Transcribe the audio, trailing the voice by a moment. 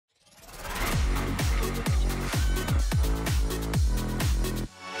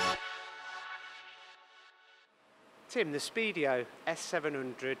Tim, the Speedio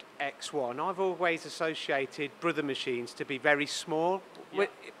S700 X1, I've always associated Brother machines to be very small, Yeah.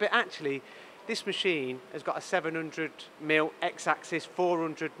 but actually this machine has got a 700mm X-axis,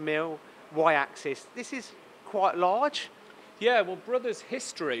 400mm Y-axis. This is quite large. Yeah, well, Brother's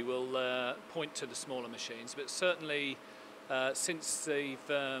history will point to the smaller machines, but certainly since they've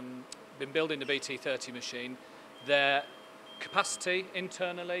been building the BT30 machine, their capacity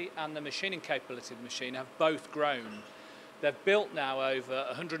internally and the machining capability of the machine have both grown. They've built now over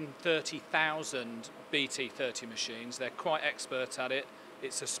 130,000 BT30 machines. They're quite expert at it.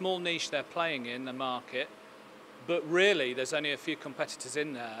 It's a small niche they're playing in the market, but really there's only a few competitors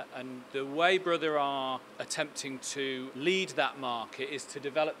in there, and the way Brother are attempting to lead that market is to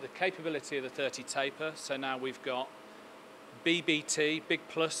develop the capability of the 30 taper. So now we've got BBT, Big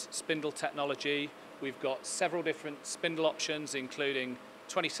Plus spindle technology. We've got several different spindle options, including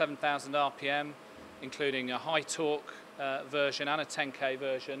 27,000 RPM, including a high torque version and a 10K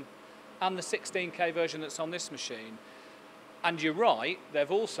version, and the 16K version that's on this machine. And you're right,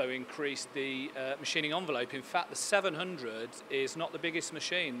 they've also increased the machining envelope. In fact, the 700 is not the biggest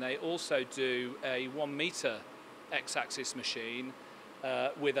machine. They also do a 1 meter X-axis machine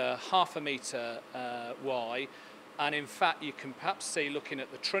with a 0.5 meter Y. And in fact, you can perhaps see, looking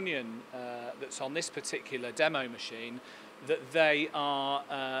at the trunnion that's on this particular demo machine, that they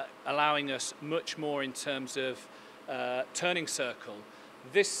are allowing us much more in terms of turning circle.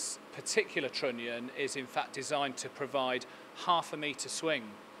 This particular trunnion is in fact designed to provide 0.5 meter swing.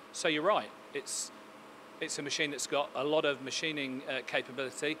 So you're right, it's a machine that's got a lot of machining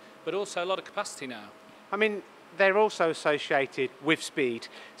capability, but also a lot of capacity now. I mean, they're also associated with speed,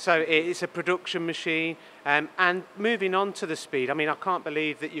 so it's a production machine. And moving on to the speed, I mean, I can't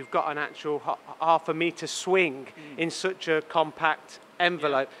believe that you've got an actual 0.5 meter swing in such a compact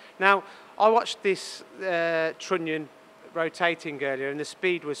envelope. Yeah. Now, I watched this trunnion rotating earlier, and the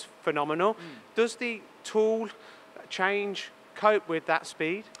speed was phenomenal. Does the tool change cope with that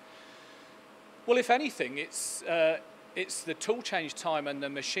speed? Well, if anything, it's the tool change time and the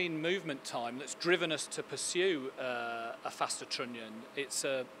machine movement time that's driven us to pursue a faster trunnion. It's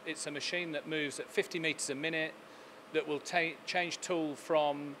a machine that moves at 50 meters a minute, that will change tool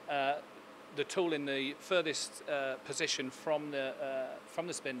from the tool in the furthest position from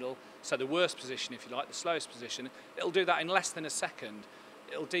the spindle, so the worst position, if you like, the slowest position. It'll do that in less than a second.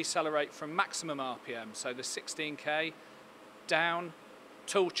 It'll decelerate from maximum RPM, so the 16K, down,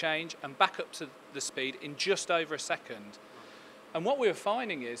 tool change, and back up to the speed in just over a second. And what we were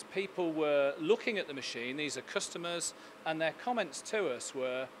finding is people were looking at the machine, these are customers, and their comments to us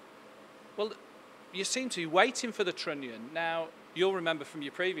were, well, you seem to be waiting for the trunnion. Now, you'll remember from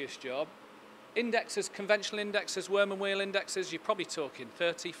your previous job, indexers, conventional indexers, worm and wheel indexers, you're probably talking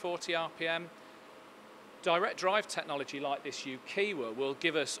 30, 40 RPM. Direct drive technology like this Ukiwa will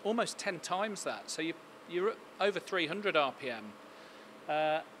give us almost 10 times that, so you're at over 300 RPM.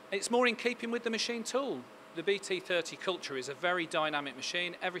 It's more in keeping with the machine tool. The BT30 culture is a very dynamic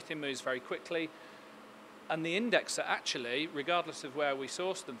machine, everything moves very quickly, and the indexer actually, regardless of where we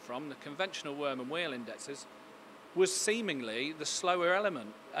sourced them from, the conventional worm and wheel indexers, was seemingly the slower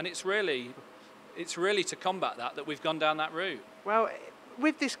element, and it's really to combat that we've gone down that route. Well,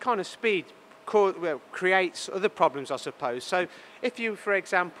 with this kind of speed, creates other problems, I suppose. So if you, for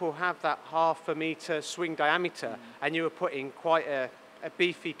example, have that 0.5 meter swing diameter and you were putting quite a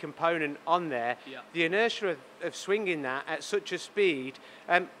beefy component on there, the inertia of swinging that at such a speed,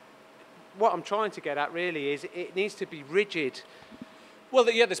 what I'm trying to get at really is it needs to be rigid. Well,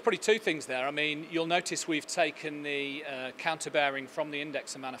 yeah, there's probably two things there. I mean, you'll notice we've taken the counterbearing from the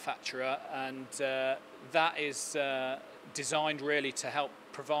indexer manufacturer, and that is designed really to help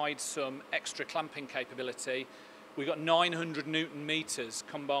provide some extra clamping capability. We've got 900 Newton meters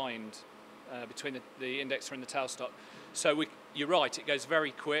combined between the indexer and the tailstock. So you're right, it goes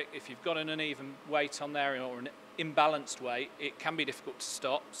very quick. If you've got an uneven weight on there or an imbalanced weight, it can be difficult to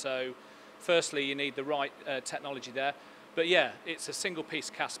stop. So firstly, you need the right technology there. But yeah, it's a single piece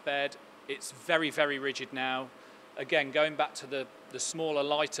cast bed. It's very, very rigid now. Again, going back to the smaller,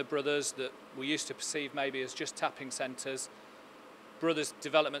 lighter Brothers that we used to perceive maybe as just tapping centres, Brothers'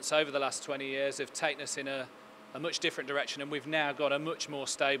 developments over the last 20 years have taken us in a much different direction, and we've now got a much more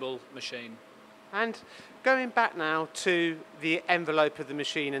stable machine. And going back now to the envelope of the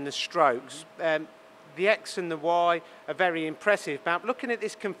machine and the strokes, the X and the Y are very impressive. But looking at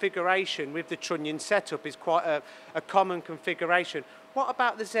this configuration with the trunnion setup is quite a common configuration. What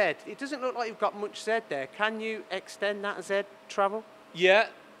about the Z? It doesn't look like you've got much Z there. Can you extend that Z travel? Yeah,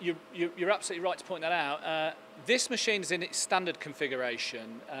 you're absolutely right to point that out. This machine is in its standard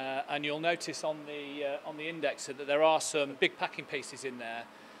configuration, and you'll notice on the indexer that there are some big packing pieces in there.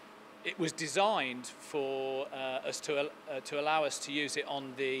 It was designed for us to allow us to use it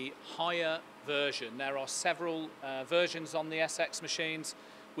on the higher version. There are several versions on the SX machines.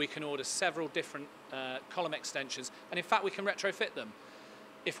 We can order several different column extensions, and in fact we can retrofit them.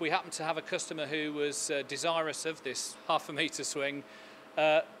 If we happen to have a customer who was desirous of this 1/2 metre swing,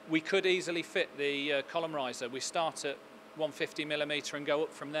 we could easily fit the column riser. We start at 150mm and go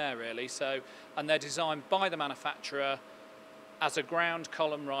up from there really. So, and they're designed by the manufacturer as a ground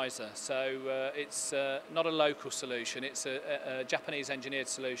column riser. So it's not a local solution, it's a Japanese engineered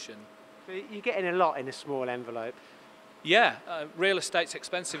solution. So you're getting a lot in a small envelope. Yeah, real estate's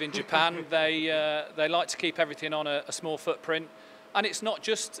expensive in Japan. They like to keep everything on a small footprint. And it's not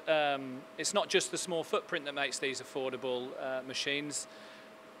just the small footprint that makes these affordable machines.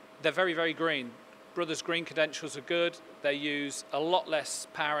 They're very, very green. Brothers' green credentials are good. They use a lot less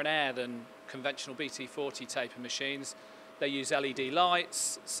power and air than conventional BT40 taper machines. They use LED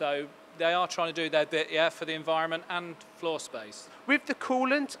lights, so they are trying to do their bit, yeah, for the environment and floor space. With the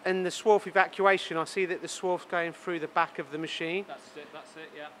coolant and the swarf evacuation, I see that the swarf's going through the back of the machine. That's it,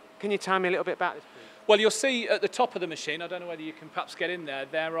 yeah. Can you tell me a little bit about this, please? Well, you'll see at the top of the machine, I don't know whether you can perhaps get in there,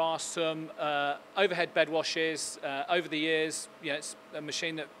 there are some overhead bed washes. Over the years, you know, it's a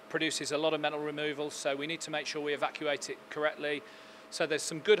machine that produces a lot of metal removal, so we need to make sure we evacuate it correctly. So there's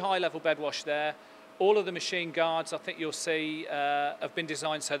some good high-level bed wash there. All of the machine guards, I think you'll see, have been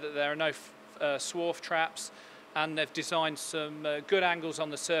designed so that there are no swarf traps, and they've designed some good angles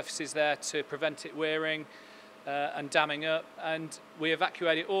on the surfaces there to prevent it wearing and damming up, and we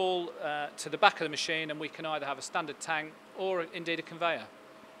evacuate it all to the back of the machine, and we can either have a standard tank or indeed a conveyor.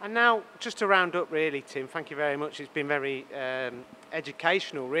 And now, just to round up really, Tim, thank you very much. It's been very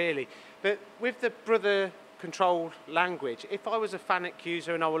educational really. But with the Brother controlled language, if I was a FANUC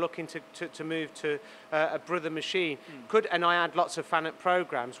user and I were looking to move to a Brother machine, and I had lots of FANUC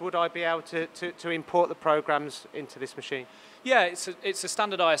programs, would I be able to import the programs into this machine? Yeah, it's a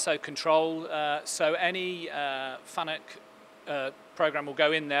standard ISO control, so any FANUC program will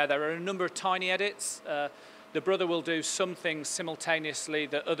go in there. There are a number of tiny edits. The Brother will do some things simultaneously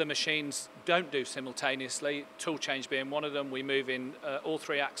that other machines don't do simultaneously, tool change being one of them. We move in all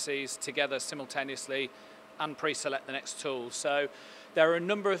 3 axes together simultaneously and pre-select the next tool. So there are a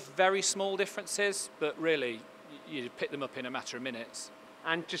number of very small differences, but really you pick them up in a matter of minutes.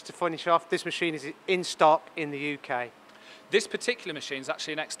 And just to finish off, this machine is in stock in the UK. This particular machine is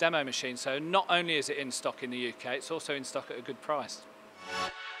actually an EX demo machine, so not only is it in stock in the UK, it's also in stock at a good price.